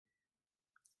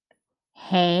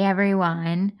Hey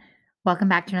everyone. Welcome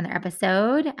back to another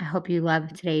episode. I hope you love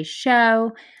today's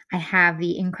show. I have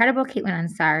the incredible Caitlin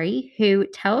Ansari who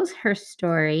tells her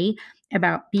story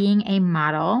about being a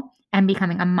model and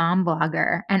becoming a mom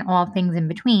blogger and all things in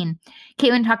between.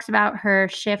 Caitlin talks about her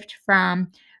shift from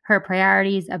her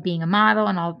priorities of being a model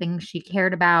and all the things she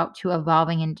cared about to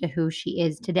evolving into who she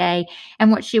is today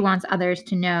and what she wants others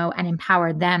to know and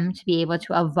empower them to be able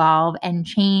to evolve and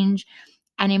change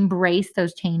and embrace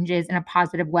those changes in a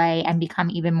positive way and become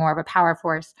even more of a power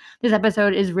force. This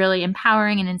episode is really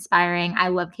empowering and inspiring. I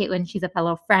love Caitlin. She's a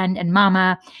fellow friend and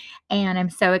mama, and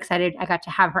I'm so excited I got to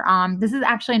have her on. This is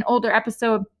actually an older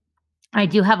episode. I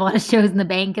do have a lot of shows in the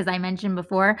bank, as I mentioned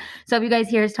before. So if you guys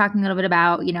hear us talking a little bit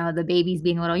about, the babies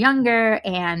being a little younger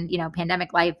and,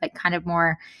 pandemic life, like kind of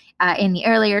more in the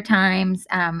earlier times,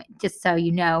 just so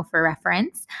you know for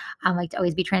reference. I like to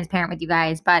always be transparent with you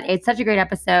guys, but it's such a great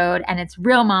episode and it's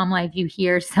real mom life. You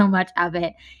hear so much of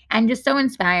it and just so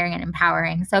inspiring and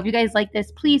empowering. So if you guys like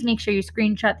this, please make sure you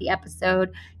screenshot the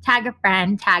episode, tag a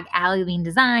friend, tag Allie Levine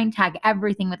Design, tag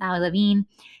everything with Allie Levine.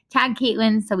 Tag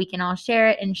Caitlin so we can all share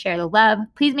it and share the love.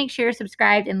 Please make sure you're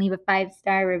subscribed and leave a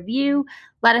 5-star review.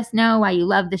 Let us know why you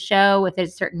love the show, if there's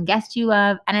a certain guest you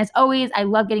love. And as always, I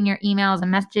love getting your emails and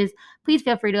messages. Please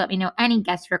feel free to let me know any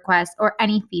guest requests or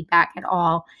any feedback at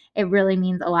all. It really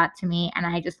means a lot to me, and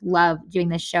I just love doing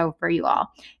this show for you all.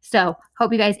 So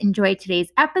hope you guys enjoyed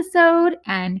today's episode,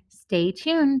 and stay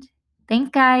tuned. Thanks,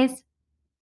 guys.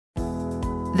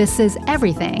 This is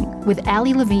Everything with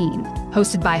Allie Levine,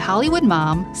 hosted by Hollywood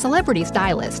mom, celebrity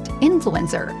stylist,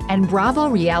 influencer, and Bravo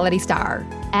reality star,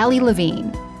 Allie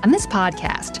Levine. On this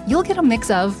podcast, you'll get a mix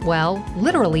of,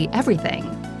 literally everything.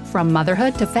 From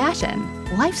motherhood to fashion,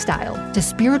 lifestyle to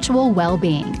spiritual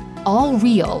well-being, all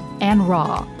real and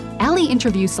raw. Allie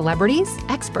interviews celebrities,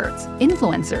 experts,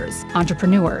 influencers,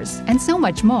 entrepreneurs, and so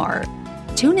much more.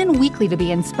 Tune in weekly to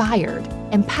be inspired,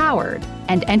 empowered,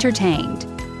 and entertained.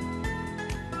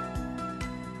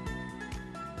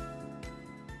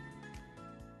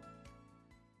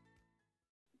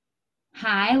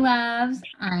 Hi, loves.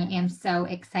 I am so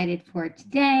excited for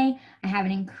today. I have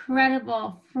an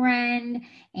incredible friend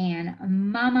and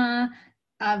mama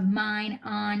of mine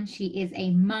on. She is a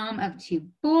mom of 2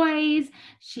 boys.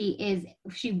 She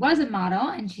was a model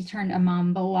and she's turned a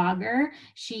mom blogger.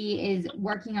 She is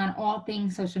working on all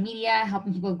things social media,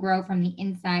 helping people grow from the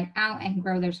inside out and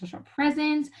grow their social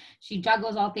presence. She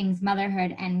juggles all things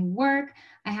motherhood and work.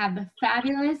 I have the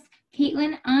fabulous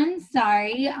Caitlin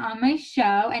Ansari on my show,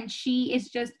 and she is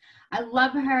just, I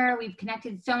love her. We've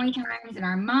connected so many times in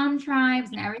our mom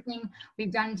tribes and everything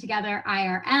we've done together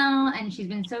IRL, and she's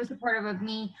been so supportive of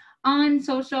me on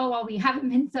social while we haven't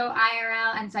been so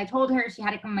IRL, and so I told her she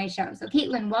had to come on my show. So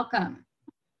Caitlin, welcome.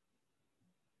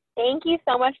 Thank you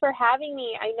so much for having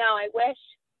me. I know, I wish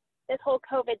this whole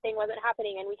COVID thing wasn't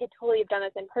happening and we could totally have done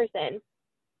this in person.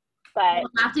 But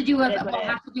we'll have to do a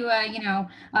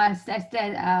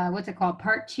what's it called,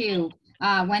 part 2,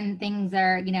 when things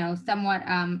are somewhat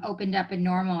opened up and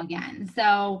normal again.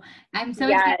 So I'm so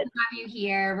excited to have you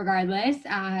here regardless,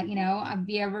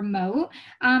 via remote.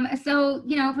 So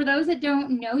for those that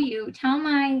don't know you, tell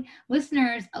my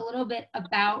listeners a little bit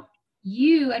about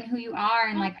you and who you are.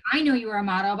 And I know you were a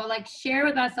model, but share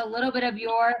with us a little bit of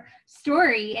your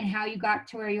story and how you got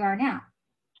to where you are now.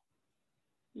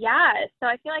 Yeah, so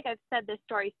I feel like I've said this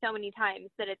story so many times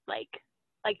that it's like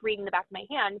reading the back of my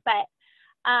hand. But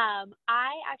I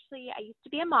used to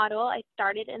be a model. I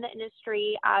started in the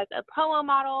industry as a promo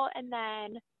model, and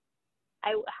then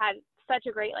I had such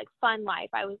a great fun life.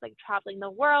 I was traveling the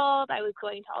world. I was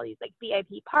going to all these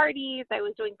VIP parties. I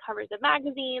was doing covers of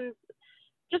magazines,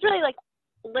 just really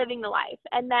living the life.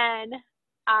 And then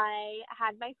I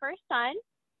had my first son,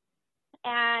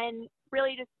 and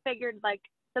really just figured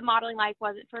the modeling life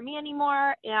wasn't for me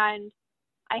anymore, and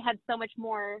I had so much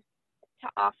more to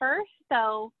offer.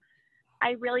 So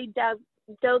I really dug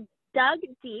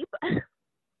deep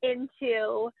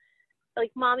into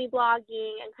mommy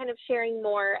blogging and kind of sharing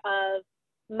more of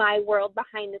my world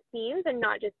behind the scenes and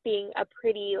not just being a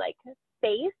pretty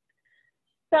face.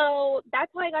 So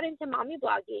that's how I got into mommy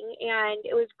blogging, and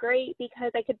it was great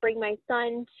because I could bring my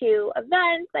son to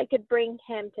events. I could bring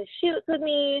him to shoots with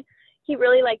me. He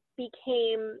really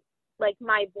became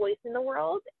my voice in the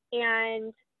world.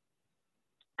 And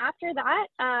after that,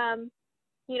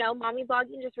 mommy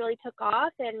blogging just really took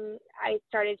off, and I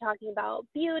started talking about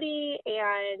beauty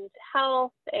and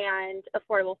health and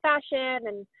affordable fashion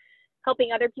and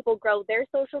helping other people grow their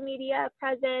social media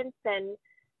presence. And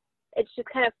it's just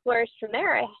kind of flourished from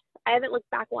there. I haven't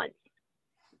looked back once.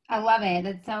 I love it.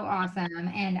 That's so awesome.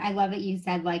 And I love that you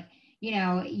said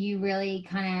you really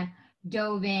kind of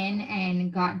dove in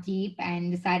and got deep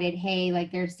and decided, hey,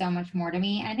 like there's so much more to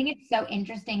me. And I think it's so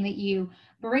interesting that you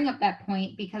bring up that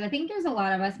point, because I think there's a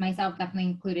lot of us, myself definitely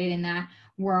included in that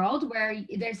world, where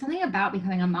there's something about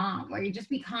becoming a mom where you just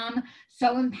become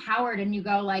so empowered and you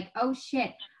go like, oh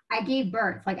shit, I gave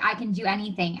birth, like I can do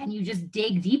anything, and you just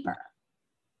dig deeper.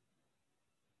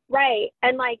 Right.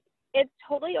 And like, it's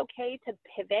totally okay to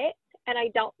pivot. And I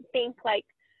don't think like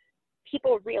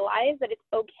people realize that it's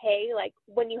okay. Like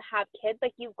when you have kids,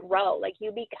 like you grow, like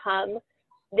you become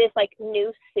this like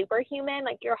new superhuman,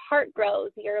 like your heart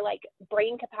grows, your like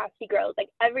brain capacity grows, like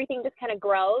everything just kind of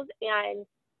grows. And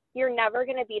you're never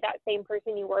going to be that same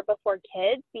person you were before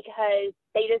kids, because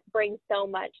they just bring so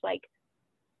much like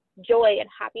joy and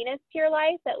happiness to your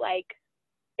life that like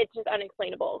it's just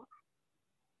unexplainable.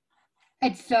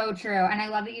 It's so true. And I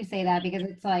love that you say that, because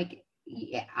it's like,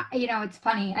 it's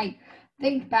funny. I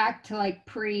think back to like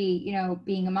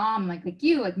being a mom, like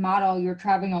you, like model, you're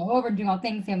traveling all over, doing all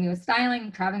things, Sammy was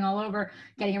styling, traveling all over,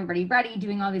 getting everybody ready,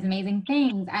 doing all these amazing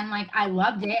things. And like, I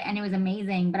loved it and it was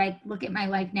amazing. But I look at my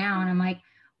life now and I'm like,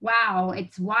 wow,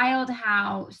 it's wild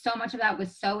how so much of that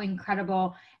was so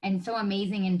incredible and so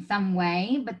amazing in some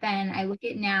way. But then I look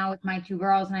at now with my two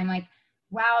girls and I'm like,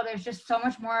 wow, there's just so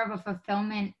much more of a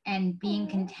fulfillment and being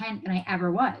content than I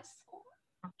ever was.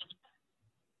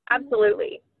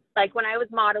 Absolutely. Like when I was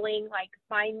modeling, like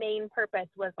my main purpose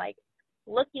was like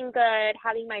looking good,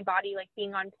 having my body like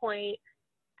being on point.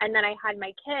 And then I had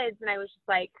my kids and I was just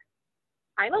like,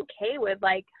 I'm okay with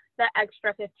like the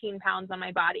extra 15 pounds on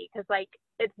my body, because like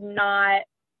it's not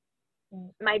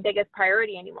my biggest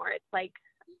priority anymore. It's like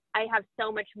I have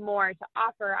so much more to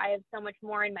offer. I have so much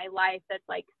more in my life that's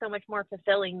like so much more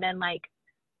fulfilling than like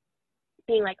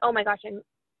being like, oh my gosh, I'm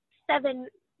 7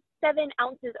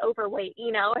 ounces overweight,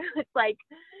 you know? It's like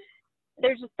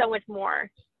there's just so much more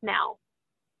now.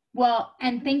 Well,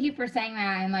 and thank you for saying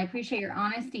that. And I appreciate your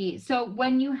honesty. So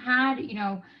when you had,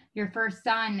 your first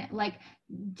son, like,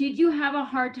 did you have a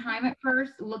hard time at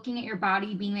first looking at your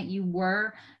body, being that you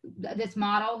were this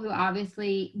model who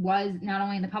obviously was not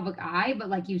only in the public eye, but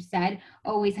like you said,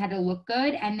 always had to look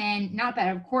good? And then, not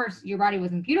that, of course, your body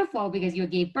wasn't beautiful because you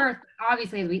gave birth.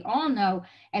 Obviously, as we all know,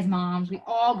 as moms, we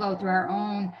all go through our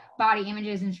own body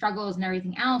images and struggles and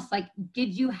everything else. Like,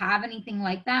 did you have anything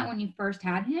like that when you first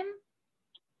had him?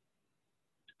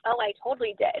 Oh, I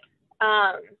totally did.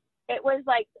 It was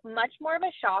like much more of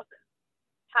a shock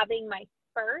having my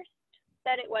first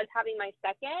than it was having my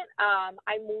second.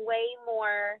 I'm way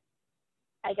more,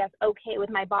 I guess, okay with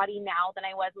my body now than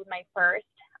I was with my first.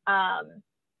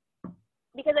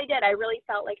 Because I really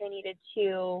felt like I needed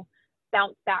to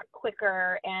bounce back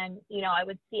quicker. And, I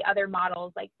would see other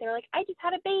models, like, they're like, I just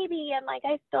had a baby and like,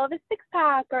 I still have a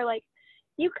 6-pack, or like,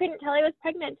 you couldn't tell I was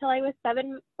pregnant until I was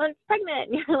 7 months pregnant.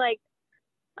 And you're like,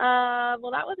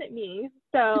 well, that wasn't me.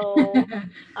 So,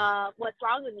 what's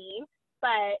wrong with me?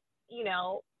 But,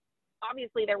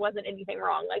 obviously there wasn't anything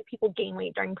wrong. Like, people gain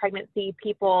weight during pregnancy.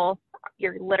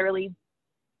 You're literally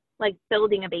like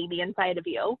building a baby inside of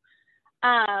you.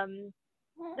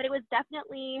 But it was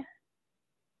definitely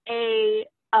a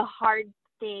hard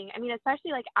thing. I mean,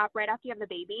 especially like right after you have the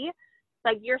baby,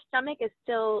 like your stomach is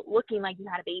still looking like you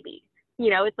had a baby.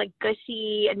 It's like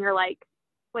gushy, and you're like,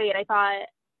 wait, I thought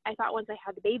once I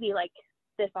had the baby, like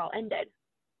this all ended.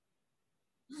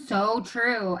 So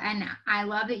true. And I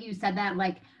love that you said that.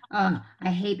 Like, I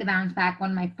hate the bounce back. One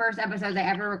of my first episodes I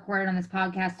ever recorded on this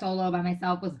podcast solo by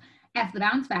myself was F the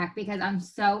bounce back, because I'm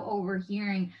so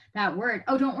overhearing that word.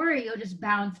 Oh, don't worry, you'll just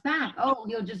bounce back. Oh,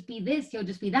 you'll just be this, you'll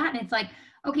just be that. And it's like,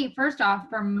 okay, first off,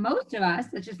 for most of us,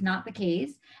 that's just not the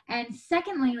case. And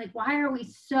secondly, like, why are we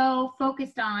so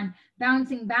focused on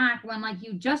bouncing back when, like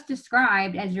you just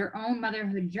described as your own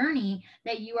motherhood journey,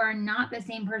 that you are not the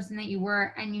same person that you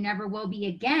were and you never will be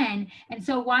again? And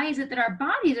so why is it that our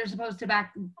bodies are supposed to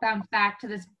bounce back to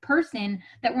this person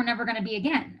that we're never going to be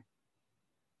again?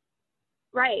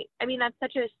 Right. I mean, that's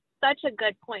such a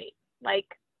good point. Like,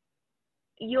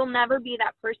 you'll never be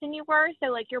that person you were.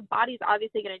 So like your body's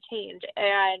obviously going to change.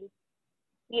 And,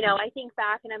 I think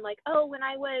back and I'm like, oh, when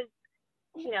I was,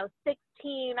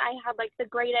 16, I had like the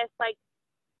greatest like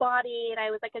body, and I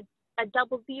was like a 000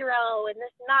 and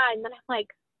this and that. And then I'm like,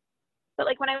 but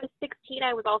like when I was 16,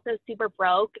 I was also super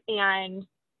broke, and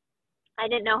I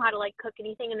didn't know how to like cook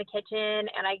anything in the kitchen.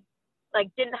 And I like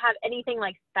didn't have anything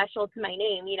like special to my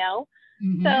name,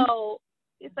 Mm-hmm. So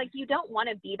it's like, you don't want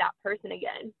to be that person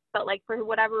again, but like for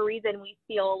whatever reason we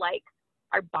feel like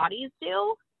our bodies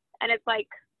do. And it's like,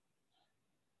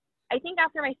 I think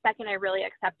after my second, I really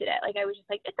accepted it. Like, I was just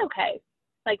like, it's okay.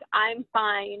 Like, I'm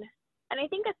fine. And I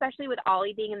think especially with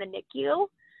Ollie being in the NICU,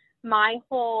 my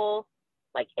whole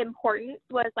like importance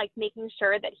was like making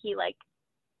sure that he like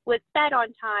was fed on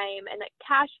time and that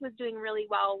Cash was doing really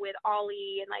well with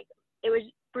Ollie, and like it was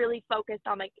really focused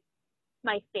on like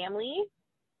my family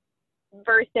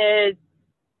versus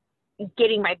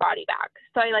getting my body back.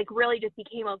 So I like really just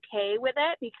became okay with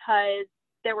it because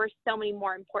there were so many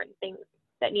more important things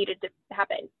that needed to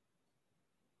happen.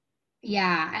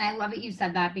 Yeah, and I love that you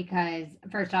said that because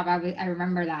first off, I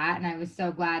remember that, and I was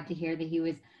so glad to hear that he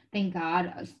was, thank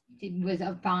God, was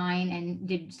fine and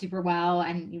did super well,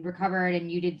 and you recovered,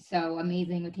 and you did so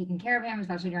amazing with taking care of him,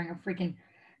 especially during a freaking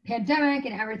pandemic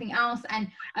and everything else. And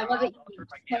I love that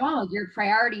your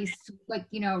priorities, like,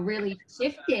 you know, really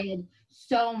shifted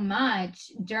so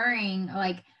much during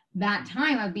like that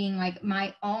time of being like,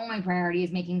 my only priority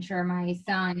is making sure my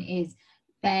son is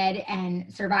fed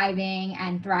and surviving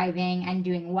and thriving and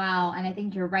doing well. And I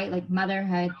think you're right, like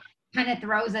motherhood kind of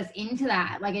throws us into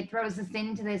that. Like it throws us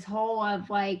into this whole of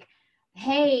like,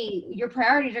 hey, your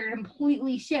priorities are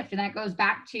completely shift. And that goes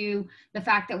back to the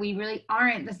fact that we really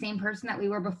aren't the same person that we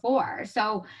were before.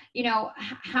 So, you know,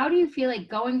 how do you feel like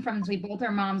going from, so we both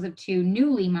are moms of two,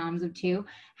 newly moms of two,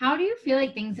 how do you feel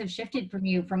like things have shifted from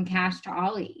you from Cash to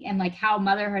Ollie, and like how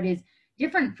motherhood is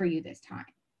different for you this time?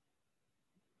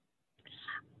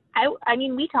 I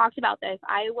mean, we talked about this.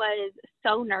 I was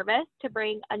so nervous to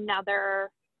bring another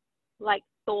like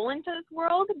soul into this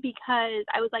world because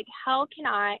I was like, how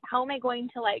am I going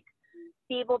to like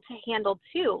be able to handle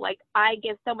two? Like I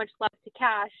give so much love to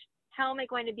Cash. How am I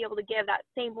going to be able to give that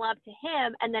same love to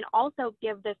him and then also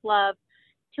give this love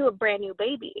to a brand new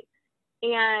baby?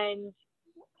 And,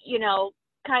 you know,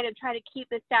 kind of try to keep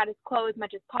the status quo as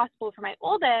much as possible for my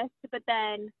oldest, but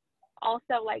then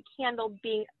also like handle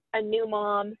being a new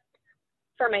mom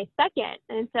for my second.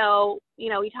 And so, you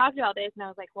know, we talked about this and I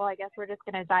was like, well, I guess we're just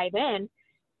going to dive in.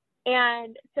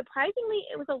 And surprisingly,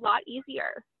 it was a lot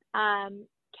easier.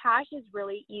 Cash is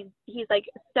really easy. He's like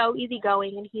so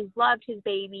easygoing and he's loved his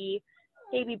baby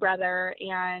brother.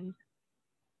 And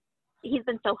he's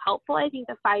been so helpful. I think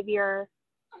the 5-year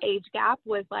age gap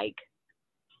was like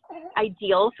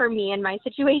ideal for me in my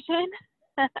situation.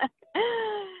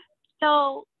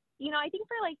 So, you know, I think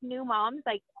for like new moms,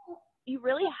 like you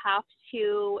really have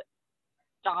to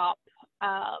stop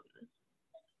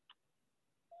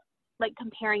like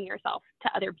comparing yourself to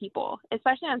other people,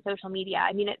 especially on social media.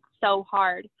 I mean, it's so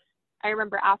hard. I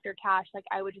remember after Cash, like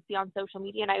I would just be on social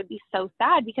media and I would be so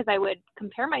sad because I would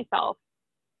compare myself.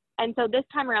 And so this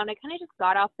time around, I kind of just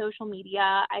got off social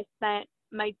media. I spent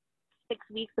my 6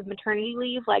 weeks of maternity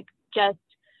leave, like just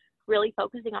really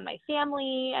focusing on my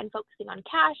family and focusing on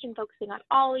Cash and focusing on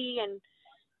Ollie and,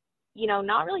 you know,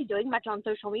 not really doing much on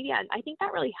social media. And I think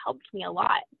that really helped me a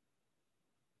lot.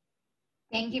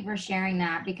 Thank you for sharing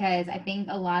that, because I think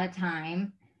a lot of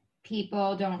time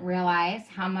people don't realize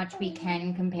how much we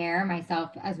can compare,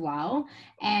 myself as well,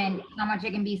 and how much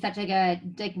it can be such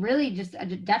like really just a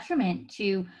detriment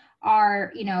to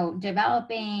our, you know,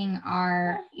 developing,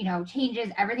 our, you know,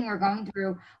 changes, everything we're going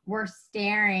through. We're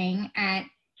staring at,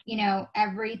 you know,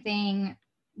 everything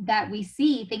that we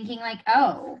see thinking like,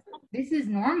 oh, this is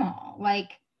normal.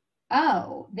 Like,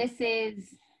 oh, this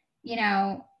is, you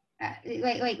know,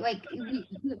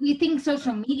 we think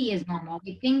social media is normal.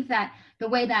 We think that the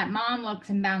way that mom looks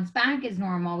and bounce back is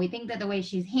normal. We think that the way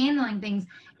she's handling things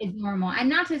is normal. And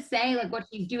not to say like what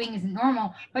she's doing isn't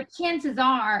normal, but chances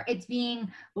are it's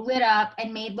being lit up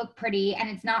and made look pretty, and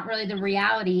it's not really the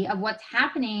reality of what's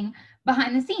happening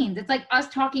behind the scenes. It's like us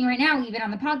talking right now, even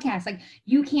on the podcast. Like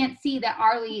you can't see that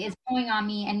Arlie is pulling on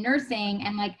me and nursing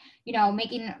and like, you know,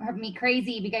 making me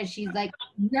crazy because she's like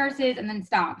nurses and then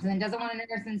stops and then doesn't want to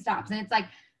nurse and stops. And it's like,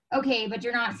 okay, but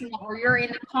you're not seeing that, or you're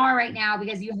in the car right now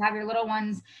because you have your little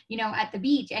ones, you know, at the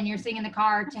beach and you're sitting in the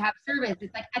car to have service.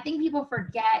 It's like, I think people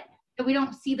forget that we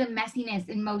don't see the messiness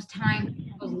in most times in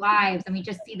people's lives, and we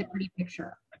just see the pretty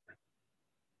picture.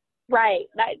 Right.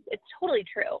 It's totally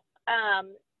true.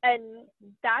 And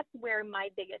that's where my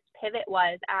biggest pivot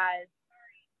was as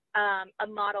a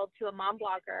model to a mom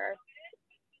blogger,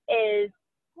 is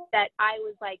that I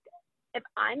was like, if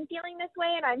I'm feeling this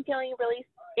way and I'm feeling really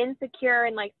insecure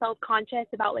and like self-conscious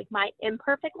about like my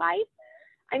imperfect life,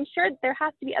 I'm sure there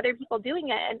has to be other people doing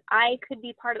it, and I could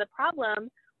be part of the problem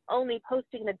only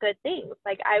posting the good things.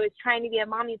 Like I was trying to be a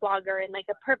mommy blogger in like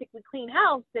a perfectly clean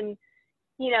house and,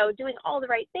 you know, doing all the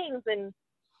right things, and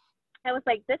I was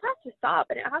like, this has to stop,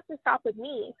 and it has to stop with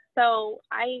me. So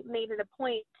I made it a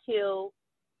point to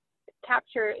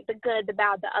capture the good, the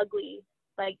bad, the ugly.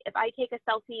 Like if I take a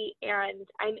selfie and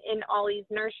I'm in Ollie's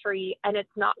nursery and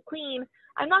it's not clean,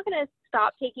 I'm not going to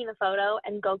stop taking the photo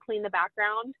and go clean the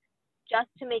background just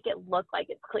to make it look like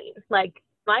it's clean. Like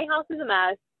my house is a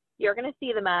mess. you're going to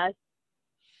see the mess,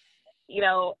 you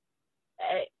know.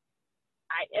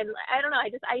 I don't know,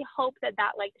 I hope that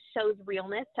like shows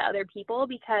realness to other people,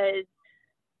 because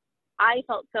I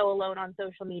felt so alone on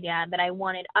social media that I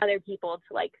wanted other people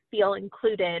to like feel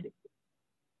included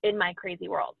in my crazy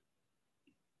world.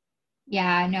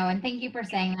 Yeah, no, and thank you for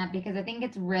saying that, because I think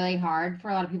it's really hard for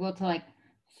a lot of people to like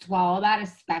swallow that,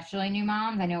 especially new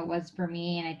moms. I know it was for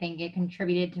me, and I think it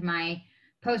contributed to my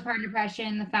postpartum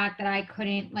depression, the fact that I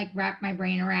couldn't like wrap my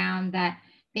brain around that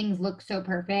things look so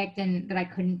perfect and that I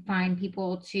couldn't find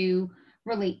people to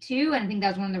relate to. And I think that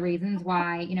was one of the reasons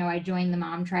why, I joined the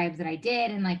mom tribes that I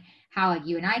did, and like how like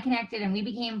you and I connected and we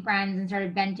became friends and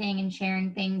started venting and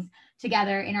sharing things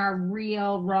together in our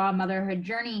real raw motherhood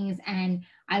journeys. And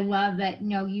I love that,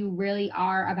 you really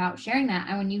are about sharing that.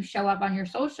 And when you show up on your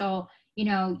social,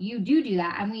 you do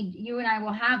that. And you and I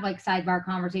will have like sidebar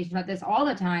conversations about this all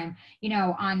the time,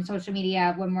 on social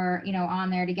media when we're, on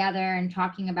there together and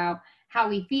talking about how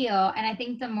we feel. And I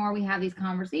think the more we have these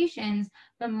conversations,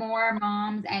 the more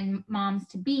moms and moms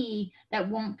to be that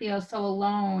won't feel so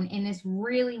alone in this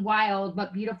really wild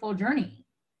but beautiful journey.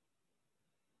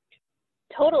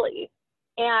 Totally.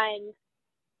 And,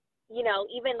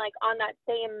 even like on that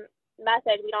same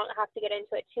message, we don't have to get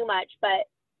into it too much, but,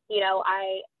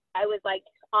 I was like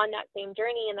on that same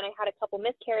journey, and then I had a couple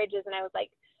miscarriages, and I was like,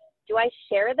 do I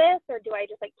share this or do I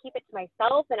just like keep it to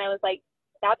myself? And I was like,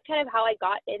 that's kind of how I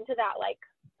got into that like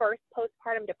first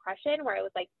postpartum depression, where I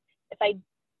was like, if I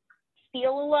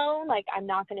feel alone, like I'm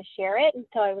not going to share it. And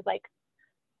so I was like,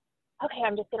 okay,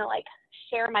 I'm just going to like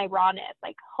share my rawness.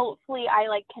 Like hopefully I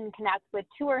like can connect with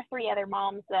 2 or 3 other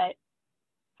moms that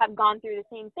have gone through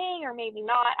the same thing, or maybe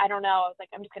not. I don't know. I was like,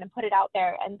 I'm just going to put it out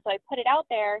there. And so I put it out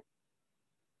there,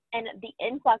 and the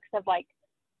influx of like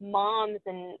moms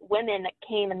and women that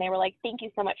came, and they were like, thank you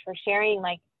so much for sharing.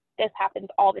 Like this happens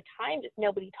all the time, just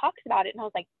nobody talks about it. And I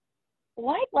was like,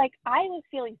 what? Like I was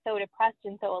feeling so depressed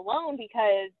and so alone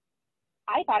because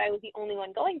I thought I was the only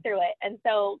one going through it. And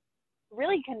so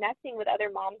really connecting with other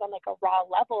moms on like a raw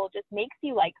level just makes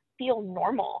you like feel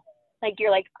normal. Like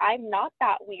you're like, I'm not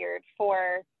that weird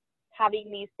for having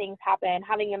these things happen,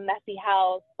 having a messy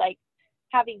house, like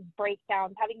having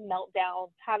breakdowns, having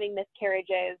meltdowns, having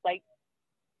miscarriages, like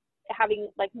having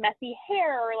like messy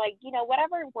hair, or like,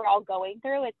 whatever we're all going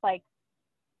through. It's like,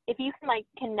 if you can like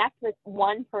connect with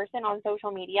one person on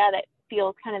social media that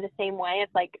feels kind of the same way,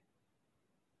 it's like,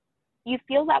 you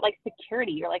feel that like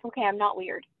security. You're like, okay, I'm not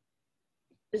weird.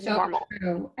 This is normal.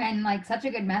 True. And like such a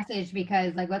good message,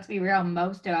 because like, let's be real,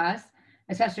 most of us,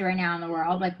 especially right now in the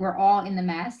world, like we're all in the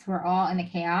mess, we're all in the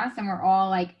chaos, and we're all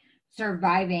like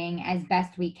surviving as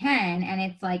best we can. And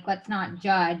it's like, let's not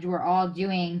judge. We're all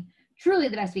doing truly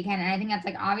the best we can. And I think that's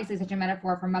like obviously such a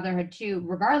metaphor for motherhood too,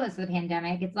 regardless of the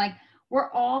pandemic. It's like,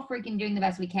 we're all freaking doing the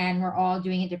best we can. We're all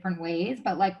doing it different ways,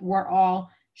 but like we're all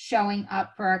showing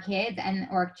up for our kids and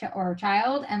or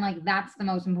child. And like, that's the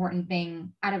most important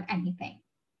thing out of anything.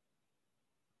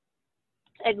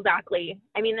 Exactly.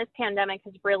 I mean, this pandemic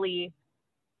has really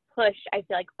pushed, I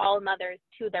feel like, all mothers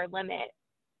to their limit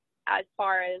as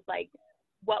far as like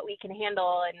what we can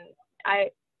handle. And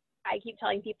I keep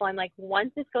telling people, I'm like,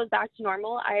 once this goes back to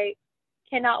normal, I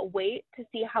cannot wait to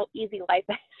see how easy life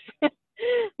is.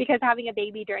 Because having a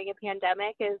baby during a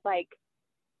pandemic is like,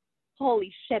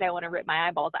 holy shit, I want to rip my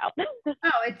eyeballs out.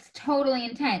 Oh, it's totally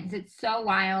intense. It's so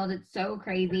wild. It's so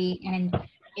crazy. And it's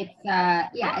it's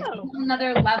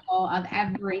another level of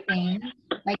everything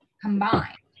like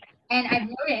combined. And I've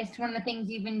noticed one of the things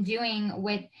you've been doing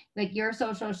with like your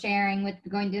social sharing with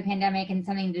going through the pandemic and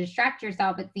something to distract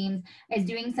yourself, it seems, is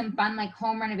doing some fun like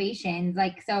home renovations.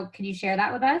 Like, so could you share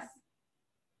that with us?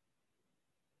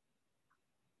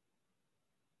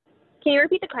 Can you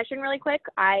repeat the question really quick?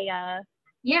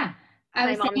 Yeah.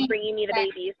 My mom's bringing me the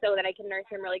baby so that I can nurse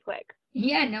him really quick.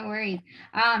 Yeah, no worries.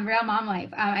 Real mom life.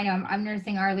 I know I'm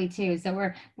nursing Arlie too,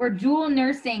 so we're dual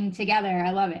nursing together.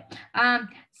 I love it.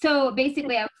 So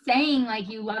basically, I was saying like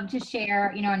you love to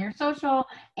share, on your social,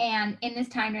 and in this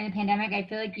time during the pandemic, I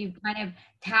feel like you've kind of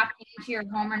tapped into your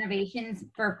home renovations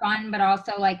for fun, but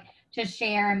also like to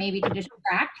share and maybe to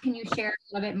distract. Can you share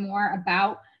a little bit more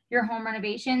about your home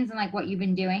renovations and like what you've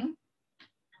been doing?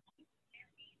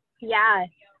 Yeah.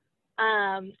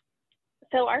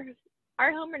 So our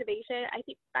home renovation, I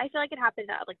feel like it happened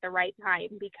at like the right time,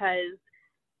 because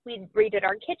we redid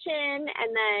our kitchen,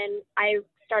 and then I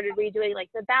started redoing like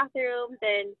the bathrooms,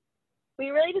 and we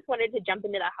really just wanted to jump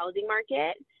into the housing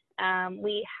market.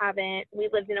 We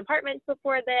lived in apartments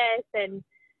before this, and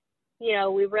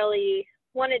we really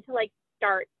wanted to like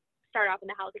start off in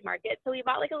the housing market. So we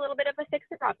bought like a little bit of a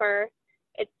fixer-upper,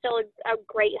 it's still a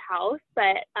great house,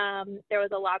 but there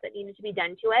was a lot that needed to be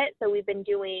done to it. So we've been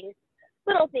doing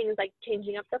little things like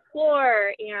changing up the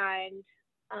floor and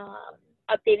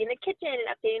updating the kitchen and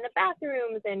updating the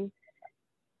bathrooms, and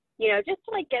just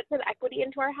to like get some equity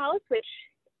into our house, which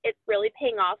it's really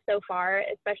paying off so far,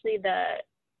 especially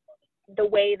the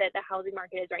way that the housing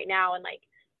market is right now and like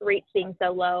rates being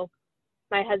so low.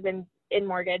 My husband's in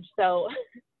mortgage, so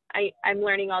I'm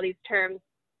learning all these terms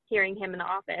hearing him in the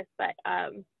office, but yeah,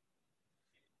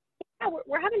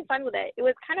 we're having fun with it. It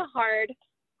was kind of hard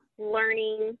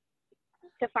learning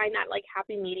to find that like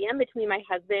happy medium between my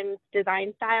husband's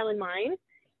design style and mine.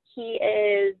 He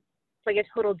is like a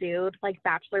total dude, like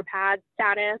bachelor pad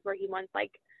status, where he wants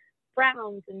like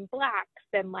browns and blacks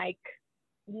and like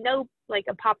like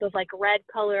a pop of like red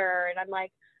color, and I'm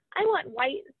like, I want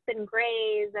whites and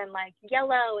grays and like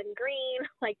yellow and green,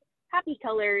 like happy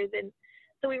colors. And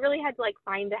so we really had to like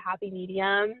find a happy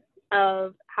medium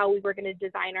of how we were going to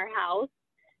design our house,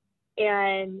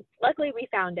 and luckily we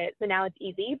found it. So now it's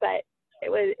easy, but it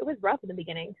was rough in the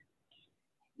beginning.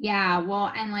 Yeah,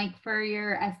 well, and like for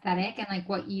your aesthetic and like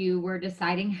what you were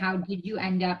deciding, how did you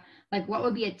end up, like what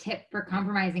would be a tip for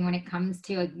compromising when it comes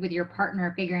to like with your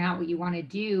partner figuring out what you want to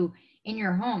do in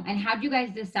your home? And how do you guys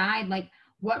decide like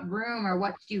what room or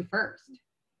what to do first?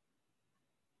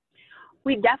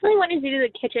 We definitely wanted to do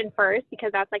the kitchen first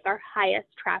because that's like our highest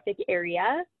traffic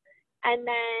area. And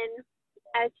then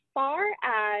as far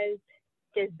as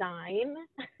design,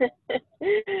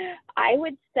 I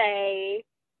would say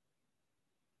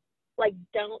like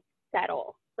don't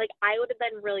settle. Like I would have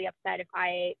been really upset if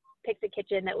I picked a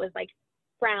kitchen that was like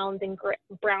browns and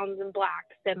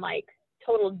blacks and like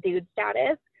total dude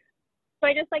status. So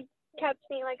I just like kept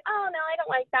being like, oh no, I don't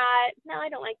like that. No, I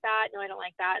don't like that. No, I don't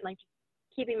like that. And like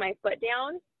just keeping my foot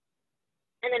down,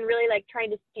 and then really like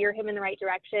trying to steer him in the right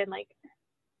direction. Like,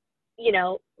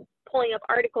 pulling up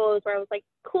articles where I was like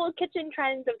cool kitchen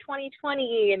trends of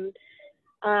 2020. And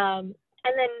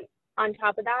then on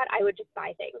top of that, I would just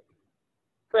buy things.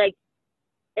 Like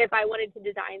if I wanted to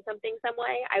design something some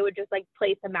way, I would just like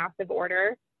place a massive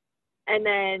order. And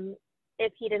then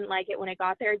if he didn't like it when it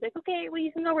got there, it's like, okay, well,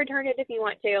 you can go return it if you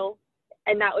want to.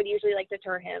 And that would usually like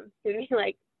deter him. He'd be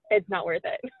like, it's not worth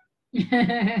it.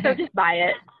 So just buy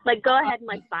it. Like go ahead and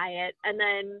like buy it. And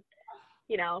then,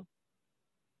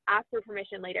 ask for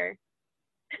permission later.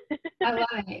 I love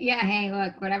it. Yeah. Hey,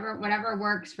 look, whatever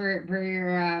works for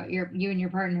your you and your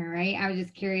partner, right? I was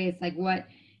just curious, like what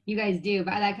you guys do,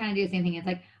 but I kind of do the same thing. It's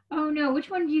like, oh no, which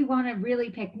one do you want to really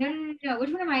pick? No. Which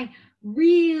one am I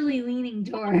really leaning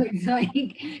towards? Like,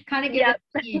 kind of give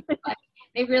it. Like,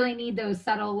 they really need those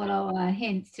subtle little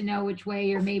hints to know which way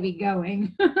you're maybe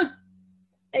going.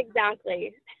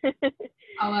 Exactly.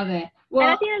 I love it. Well,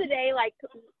 and at the end of the day, like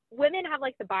women have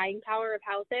like the buying power of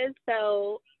houses.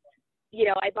 So,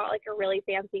 I bought like a really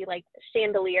fancy like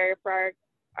chandelier for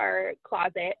our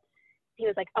closet. He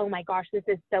was like, oh my gosh, this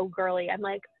is so girly. I'm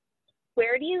like,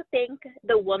 where do you think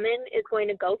the woman is going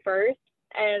to go first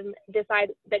and decide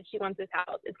that she wants this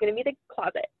house? It's going to be the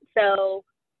closet. So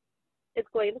it's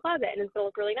going in the closet and it's going to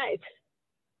look really nice.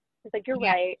 It's like, you're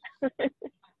right.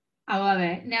 I love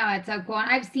it. No, it's so cool. And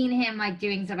I've seen him like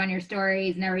doing stuff on your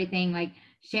stories and everything, like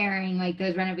sharing like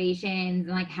those renovations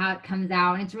and like how it comes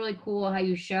out. And it's really cool how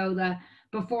you show the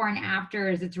before and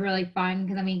afters. It's really fun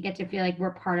because you get to feel like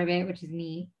we're part of it, which is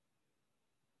neat.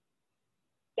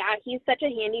 Yeah, he's such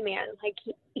a handyman. Like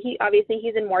he obviously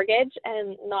he's in mortgage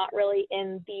and not really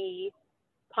in the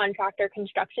contractor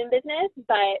construction business,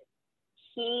 but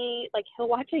he'll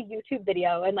watch a YouTube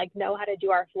video and like know how to do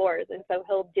our floors, and so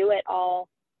he'll do it all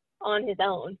on his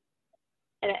own.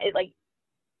 And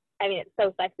it's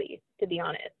so sexy, to be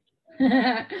honest.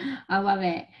 I love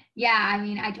it. Yeah,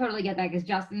 I totally get that because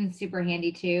Justin's super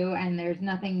handy too, and there's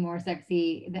nothing more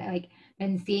sexy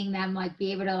than seeing them like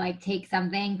be able to like take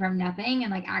something from nothing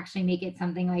and like actually make it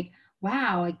something like,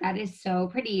 wow, like that is so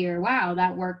pretty, or wow,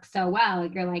 that works so well.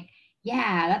 Like you're like,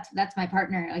 yeah, that's my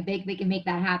partner. Like they can make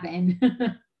that happen.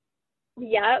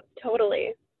 Yep,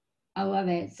 totally. I love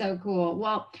it. So cool.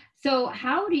 Well, so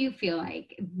how do you feel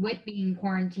like with being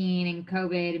quarantined and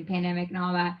COVID and pandemic and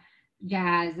all that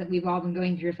jazz that we've all been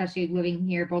going through, especially living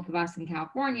here, both of us in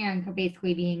California and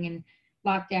basically being in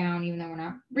lockdown, even though we're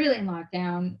not really in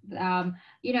lockdown,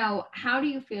 how do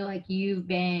you feel like you've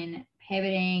been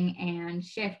pivoting and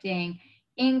shifting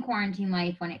in quarantine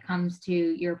life when it comes to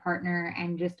your partner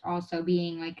and just also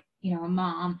being like, a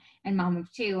mom and mom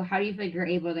of two? How do you feel like you're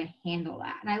able to handle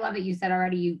that? And I love that you said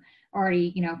you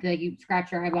already, feel like you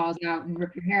scratch your eyeballs out and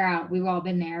rip your hair out. We've all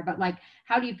been there, but like,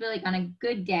 how do you feel like on a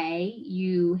good day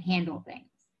you handle things?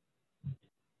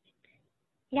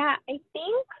 Yeah, I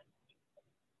think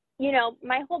you know,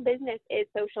 my whole business is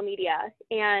social media,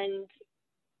 and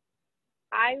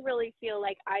I really feel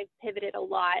like I've pivoted a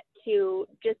lot to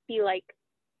just be like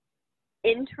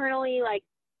internally like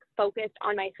focused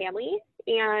on my family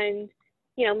and,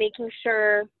 you know, making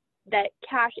sure that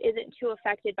Cash isn't too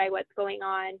affected by what's going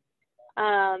on.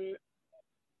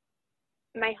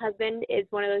 My husband is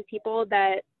one of those people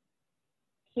that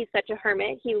he's such a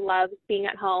hermit. He loves being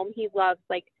at home. He loves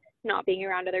like not being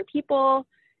around other people.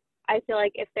 I feel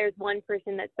like if there's one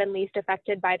person that's been least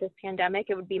affected by this pandemic,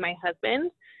 it would be my husband.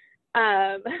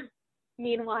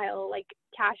 Meanwhile, like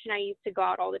Cash and I used to go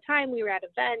out all the time. We were at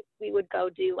events. We would go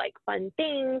do like fun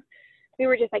things. We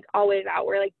were just like always out.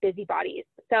 We're like busybodies.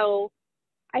 So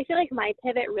I feel like my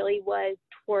pivot really was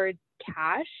towards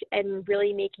Cash and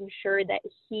really making sure that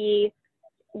he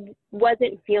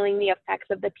wasn't feeling the effects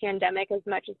of the pandemic as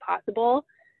much as possible.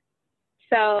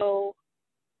 So,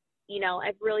 you know,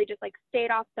 I've really just like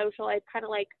stayed off social. I've kind of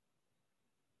like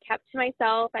kept to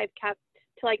myself. I've kept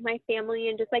to like my family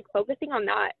and just like focusing on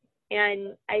that.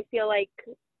 And I feel like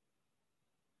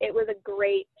it was a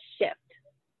great shift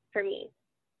for me.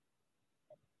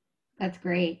 That's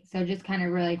great. So just kind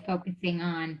of really focusing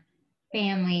on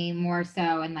family more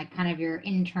so and like kind of your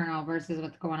internal versus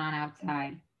what's going on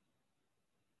outside.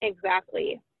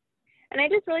 Exactly. And I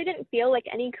just really didn't feel like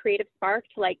any creative spark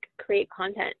to like create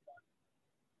content.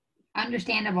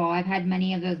 Understandable. I've had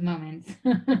many of those moments.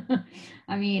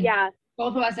 I mean, Yeah.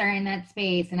 both of us are in that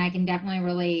space, and I can definitely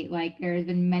relate. Like, there's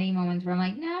been many moments where I'm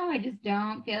like, no, I just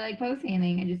don't feel like posting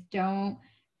anything. I just don't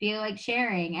feel like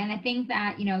sharing. And I think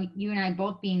that, you know, you and I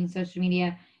both being social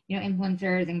media, you know,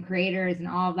 influencers and creators and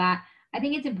all of that, I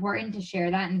think it's important to share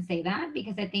that and say that,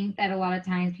 because I think that a lot of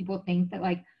times people think that,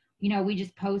 like, you know, we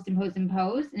just post and post and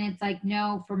post. And it's like,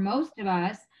 no, for most of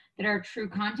us that are true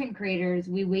content creators,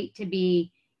 we wait to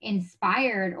be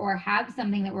inspired or have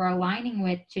something that we're aligning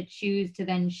with to choose to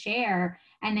then share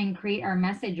and then create our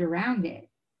message around it.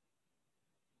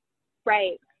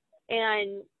 Right.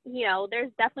 And, you know,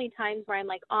 there's definitely times where I'm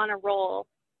like on a roll.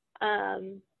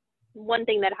 One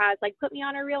thing that has like put me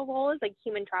on a real roll is like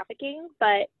human trafficking.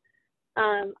 But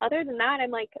other than that, I'm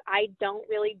like, I don't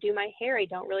really do my hair. I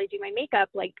don't really do my makeup.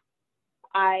 Like,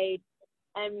 I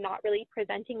am not really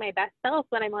presenting my best self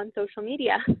when I'm on social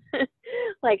media.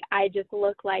 Like, I just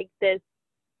look like this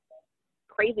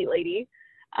crazy lady,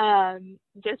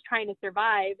 just trying to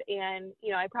survive. And,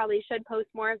 you know, I probably should post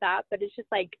more of that, but it's just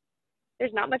like,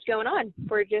 there's not much going on.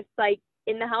 We're just like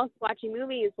in the house watching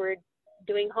movies. We're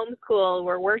doing homeschool.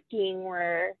 We're working.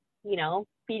 We're, you know,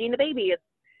 feeding the baby. It's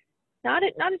not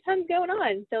a ton's going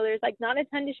on. So there's like not a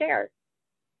ton to share.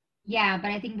 Yeah, but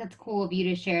I think that's cool of you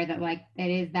to share that, like, that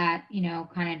is that, you know,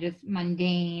 kind of just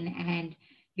mundane and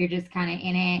you're just kind of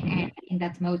in it. And I think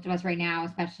that's most of us right now,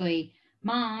 especially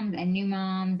moms and new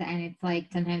moms. And it's like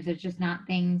sometimes there's just not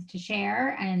things to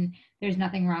share, and there's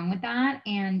nothing wrong with that.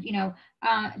 And, you know,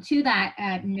 to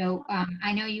that note,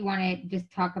 I know you want to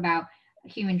just talk about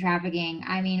human trafficking.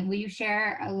 I mean, will you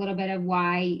share a little bit of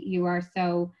why you are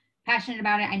so passionate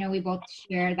about it? I know we both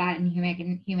share that in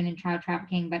human and child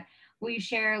trafficking, but will you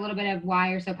share a little bit of why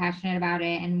you're so passionate about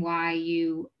it and why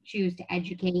you choose to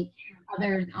educate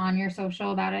others on your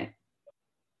social about it?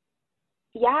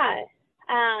 Yeah.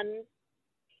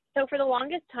 So for the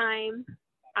longest time,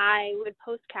 I would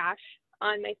post Cash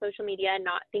on my social media,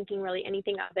 not thinking really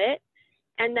anything of it.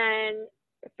 And then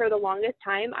for the longest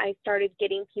time, I started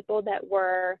getting people that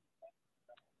were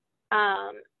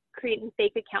creating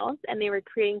fake accounts, and they were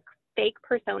creating fake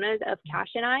personas of Cash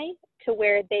and I, to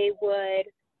where they would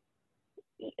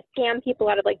scam people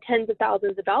out of like tens of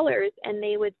thousands of dollars. And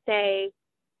they would say,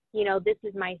 you know, this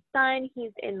is my son.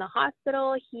 He's in the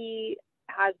hospital. He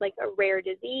has like a rare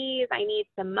disease. I need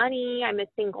some money. I'm a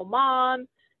single mom.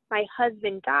 My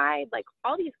husband died. Like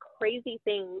all these crazy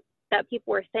things that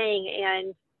people were saying.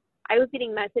 And I was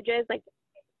getting messages like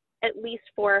at least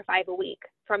 4 or 5 a week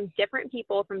from different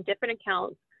people, from different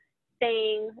accounts,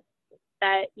 saying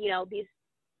that, you know, these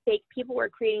fake people were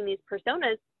creating these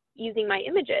personas using my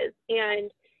images.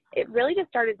 And it really just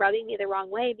started rubbing me the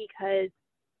wrong way, because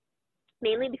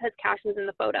mainly because Cash was in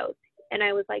the photos. And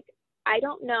I was like, I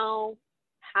don't know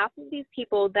half of these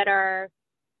people that are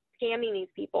scamming these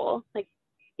people, like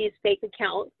these fake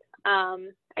accounts.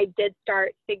 I did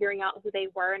start figuring out who they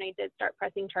were, and I did start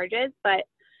pressing charges, but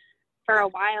for a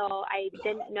while I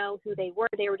didn't know who they were.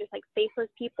 They were just like faceless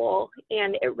people.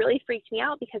 And it really freaked me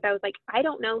out, because I was like, I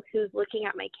don't know who's looking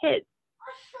at my kids.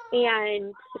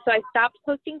 And so I stopped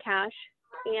posting Cash,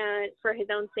 and for his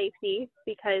own safety,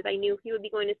 because I knew he would be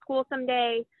going to school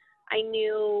someday. I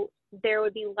knew there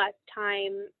would be less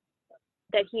time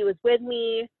that he was with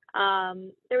me.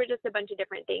 There were just a bunch of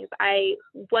different things. I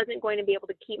wasn't going to be able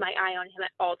to keep my eye on him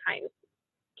at all times.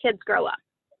 Kids grow up.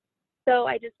 So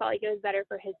I just felt like it was better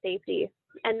for his safety.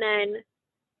 And then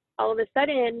all of a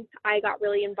sudden, I got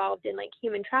really involved in like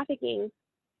human trafficking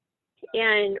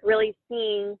and really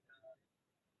seeing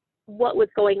what was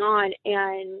going on.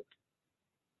 And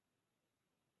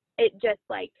it just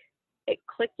like, it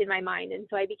clicked in my mind. And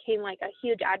so I became like a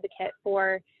huge advocate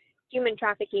for human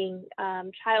trafficking,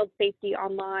 child safety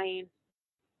online.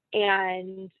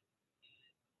 And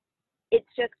it's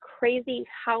just crazy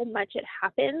how much it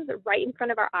happens right in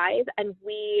front of our eyes. And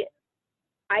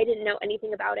I didn't know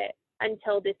anything about it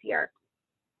until this year.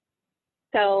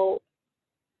 So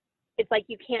it's like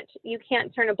you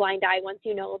can't turn a blind eye once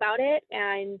you know about it.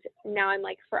 And now I'm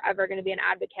like forever going to be an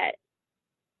advocate.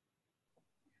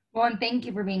 Well, and thank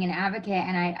you for being an advocate.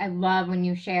 And I love when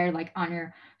you share like on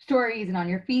your stories and on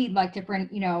your feed, like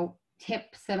different,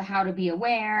 tips of how to be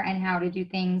aware and how to do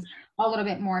things a little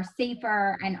bit more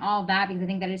safer and all that, because I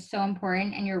think that is so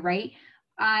important. And you're right.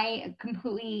 I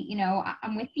completely,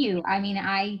 I'm with you. I mean,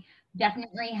 I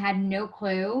definitely had no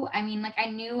clue. I mean, like I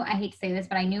knew, I hate to say this,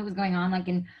 but I knew it was going on like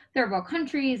in third world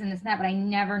countries and this and that, but I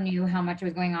never knew how much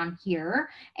was going on here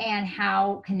and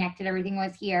how connected everything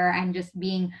was here, and just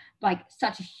being like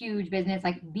such a huge business,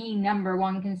 like the number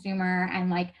one consumer,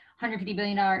 and like $150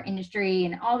 billion industry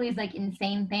and all these like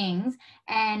insane things.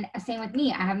 And same with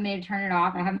me. I haven't been able to turn it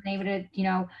off. I haven't been able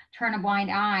to, turn a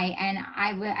blind eye. And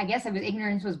I guess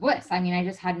ignorance was bliss. I mean, I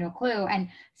just had no clue. And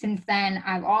since then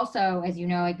I've also, as you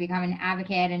know, like become an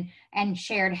advocate and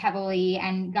shared heavily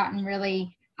and gotten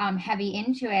really heavy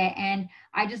into it. And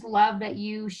I just love that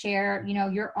you share,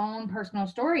 your own personal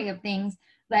story of things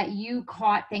that you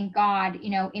caught, thank God,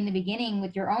 in the beginning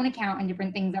with your own account and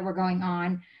different things that were going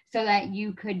on, so that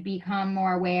you could become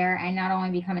more aware and not only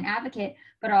become an advocate,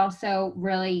 but also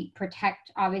really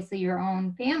protect, obviously, your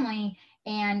own family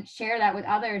and share that with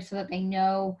others so that they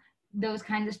know those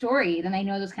kinds of stories and they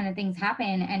know those kind of things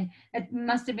happen. And it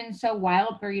must have been so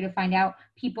wild for you to find out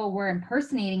people were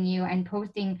impersonating you and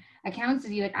posting accounts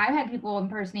of you. Like I've had people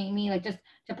impersonate me, like just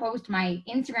to post my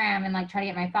Instagram and like try to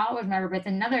get my followers, whatever, but it's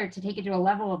another to take it to a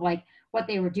level of like what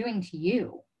they were doing to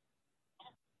you.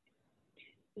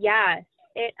 Yeah.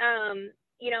 It,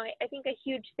 I think a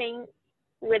huge thing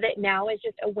with it now is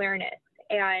just awareness.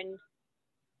 And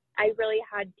I really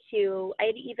had to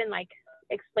even like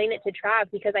explain it to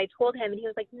Trav, because I told him and he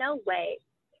was like, no way.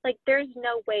 Like, there's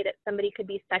no way that somebody could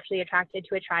be sexually attracted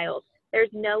to a child. There's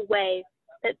no way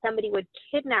that somebody would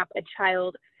kidnap a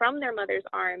child from their mother's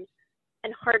arms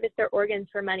and harvest their organs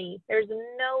for money. There's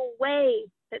no way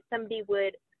that somebody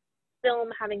would film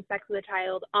having sex with a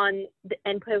child and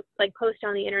post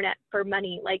on the internet for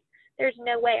money. Like, there's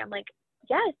no way. I'm like,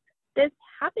 yes, this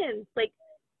happens. Like,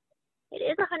 it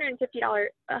is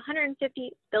 $150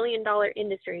 billion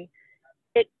industry.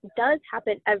 It does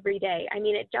happen every day. I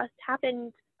mean, it just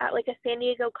happened at like a San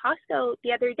Diego Costco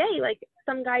the other day. Like,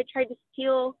 some guy tried to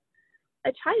steal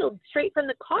a child straight from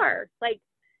the car. Like,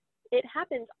 it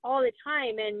happens all the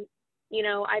time. And,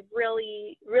 I've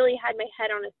really, really had my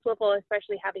head on a swivel,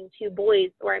 especially having two boys,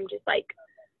 where I'm just like,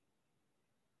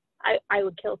 I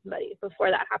would kill somebody before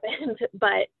that happened.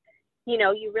 But,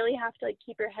 you really have to like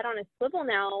keep your head on a swivel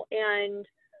now. And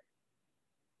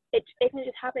it can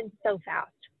just happen so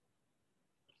fast.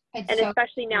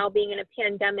 Especially now being in a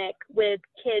pandemic with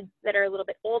kids that are a little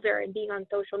bit older and being on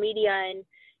social media, and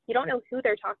you don't know who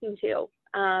they're talking to.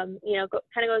 Kind of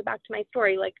goes back to my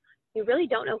story. Like, you really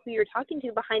don't know who you're talking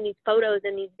to behind these photos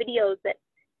and these videos that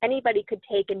anybody could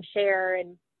take and share.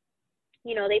 And,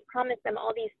 they promise them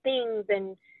all these things,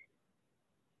 and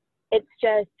it's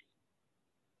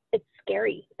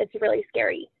scary. It's really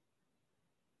scary.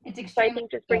 So I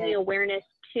think just bringing awareness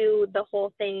to the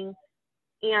whole thing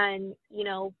and,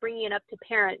 bringing it up to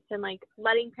parents and like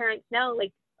letting parents know,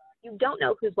 like, you don't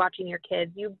know who's watching your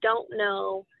kids. You don't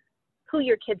know who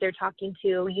your kids are talking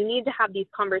to. You need to have these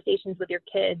conversations with your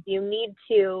kids. You need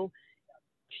to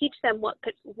teach them what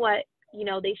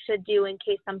they should do in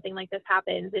case something like this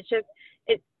happens.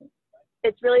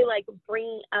 It's really like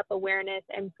bringing up awareness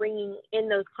and bringing in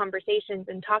those conversations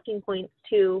and talking points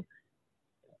to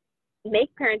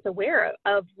make parents aware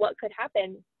of what could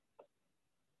happen.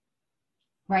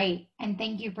 Right. And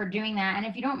thank you for doing that. And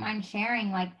if you don't mind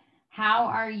sharing, like, how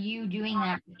are you doing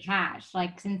that with Cash?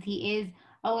 Like, since he is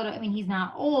he's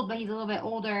not old, but he's a little bit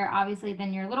older, obviously,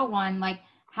 than your little one. Like,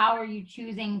 how are you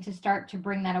choosing to start to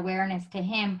bring that awareness to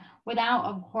him without,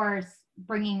 of course,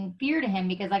 bringing fear to him?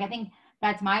 Because, like, I think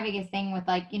that's my biggest thing with,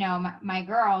 like, my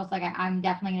girls. Like, I'm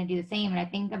definitely going to do the same. And I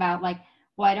think about, like,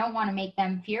 well, I don't want to make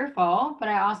them fearful, but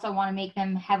I also want to make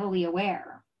them heavily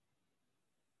aware.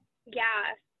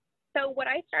 Yeah. So what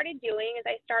I started doing is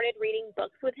I started reading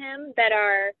books with him that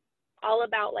are all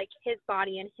about like his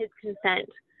body and his consent.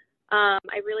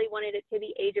 I really wanted it to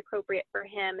be age appropriate for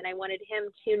him, and I wanted him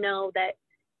to know that,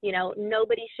 you know,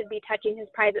 nobody should be touching his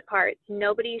private parts.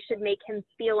 Nobody should make him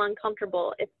feel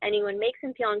uncomfortable. If anyone makes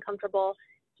him feel uncomfortable,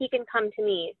 he can come to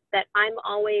me, that I'm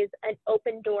always an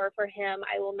open door for him.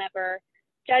 I will never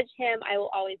judge him. I will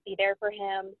always be there for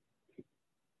him.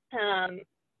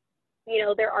 You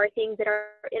know, there are things that are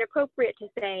inappropriate to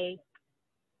say.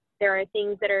 There are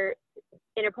things that are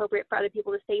inappropriate for other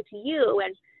people to say to you,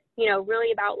 and, you know,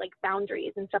 really about like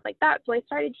boundaries and stuff like that. So I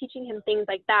started teaching him things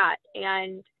like that,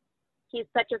 and he's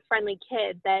such a friendly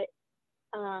kid that,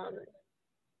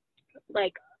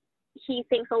 like, he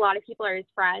thinks a lot of people are his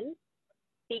friends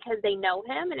because they know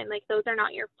him, and I'm like, those are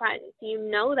not your friends. You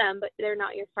know them, but they're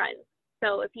not your friends.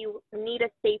 So if you need a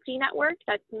safety network,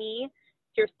 that's me.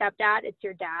 It's your stepdad, it's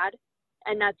your dad,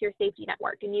 and that's your safety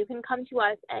network. And you can come to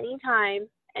us anytime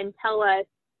and tell us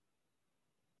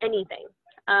anything,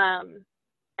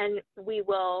 and we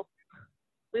will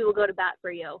go to bat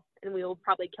for you, and we will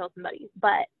probably kill somebody.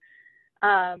 But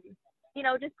you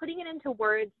know, just putting it into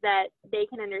words that they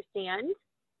can understand,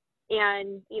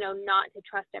 and, you know, not to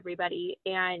trust everybody,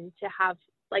 and to have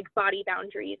like body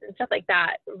boundaries and stuff like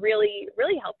that really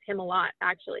helped him a lot.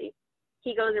 Actually,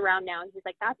 he goes around now and he's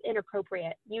like, that's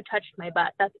inappropriate. You touched my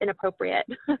butt. That's inappropriate.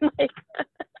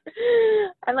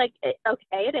 I'm like, okay,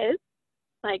 it is.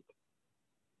 Like,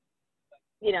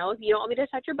 you know, if you don't want me to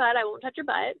touch your butt, I won't touch your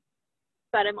butt.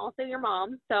 But I'm also your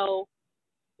mom. So,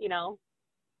 you know,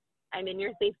 I'm in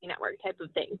your safety network type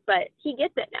of thing. But he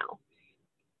gets it now.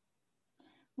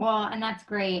 Well, and that's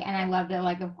great. And I love that,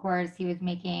 like, of course, he was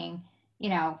making, you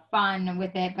know, fun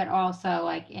with it, but also,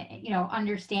 like, you know,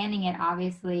 understanding it,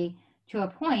 obviously, to a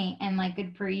point. And, like,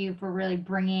 good for you for really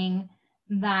bringing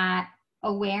that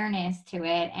awareness to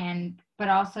it, and but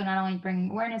also not only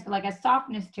bringing awareness, but like a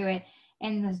softness to it,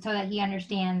 and so that he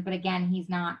understands. But again, he's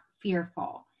not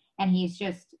fearful, and he's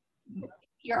just,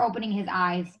 you're opening his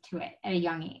eyes to it at a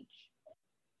young age.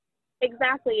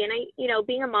 Exactly. And I, you know,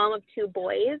 being a mom of 2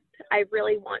 boys, I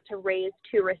really want to raise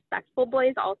 2 respectful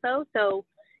boys also. So,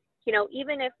 you know,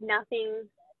 even if nothing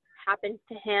happens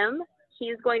to him,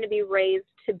 he's going to be raised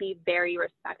to be very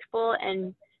respectful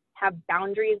and have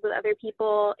boundaries with other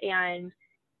people. And,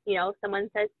 you know, if someone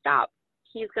says stop,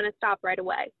 he's going to stop right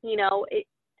away. You know,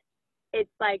 it's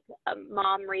like a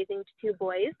mom raising 2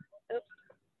 boys. Oops.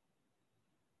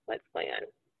 What's going on?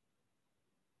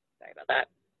 Sorry about that.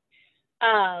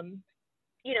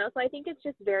 You know, so I think it's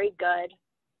just very good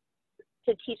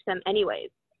to teach them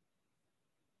anyways.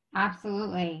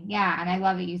 Absolutely. Yeah. And I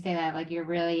love that you say that, like, you're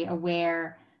really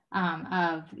aware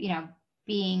of, you know,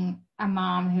 being a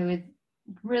mom who is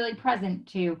really present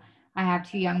to, I have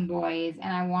 2 young boys,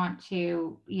 and I want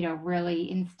to, you know,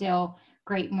 really instill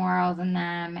great morals in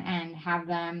them and have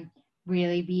them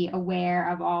really be aware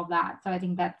of all of that. So I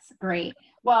think that's great.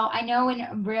 Well, I know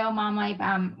in real mom life,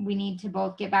 we need to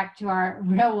both get back to our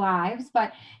real lives,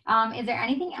 but is there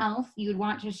anything else you would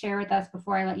want to share with us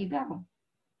before I let you go?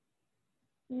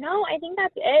 No, I think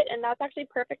that's it. And that's actually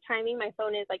perfect timing. My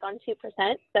phone is like on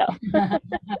 2%. So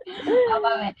I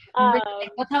love it.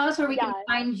 Well, tell us where we can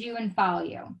find you and follow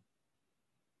you.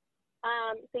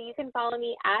 So you can follow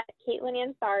me at Caitlin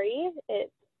Ansari.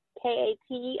 It's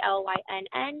KATLYNN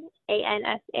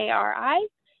ANSARI.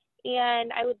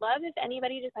 And I would love if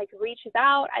anybody just like reaches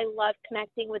out. I love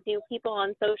connecting with new people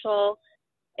on social.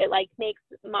 It like makes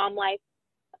mom life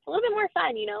a little bit more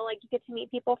fun, you know, like you get to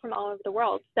meet people from all over the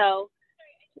world. So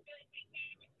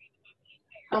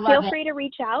feel free to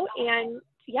reach out, and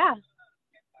yeah.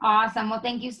 Awesome. Well,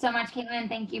 thank you so much, Caitlin.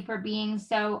 Thank you for being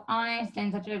so honest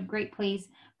and such a great place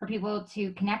for people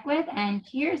to connect with. And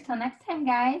cheers till next time,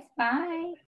 guys.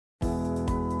 Bye.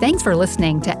 Thanks for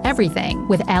listening to Everything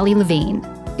with Allie Levine.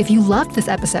 If you loved this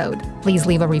episode, please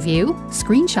leave a review,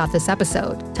 screenshot this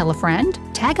episode, tell a friend,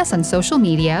 tag us on social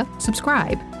media,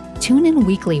 subscribe. Tune in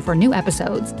weekly for new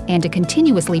episodes and to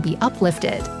continuously be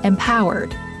uplifted,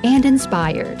 empowered, and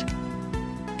inspired.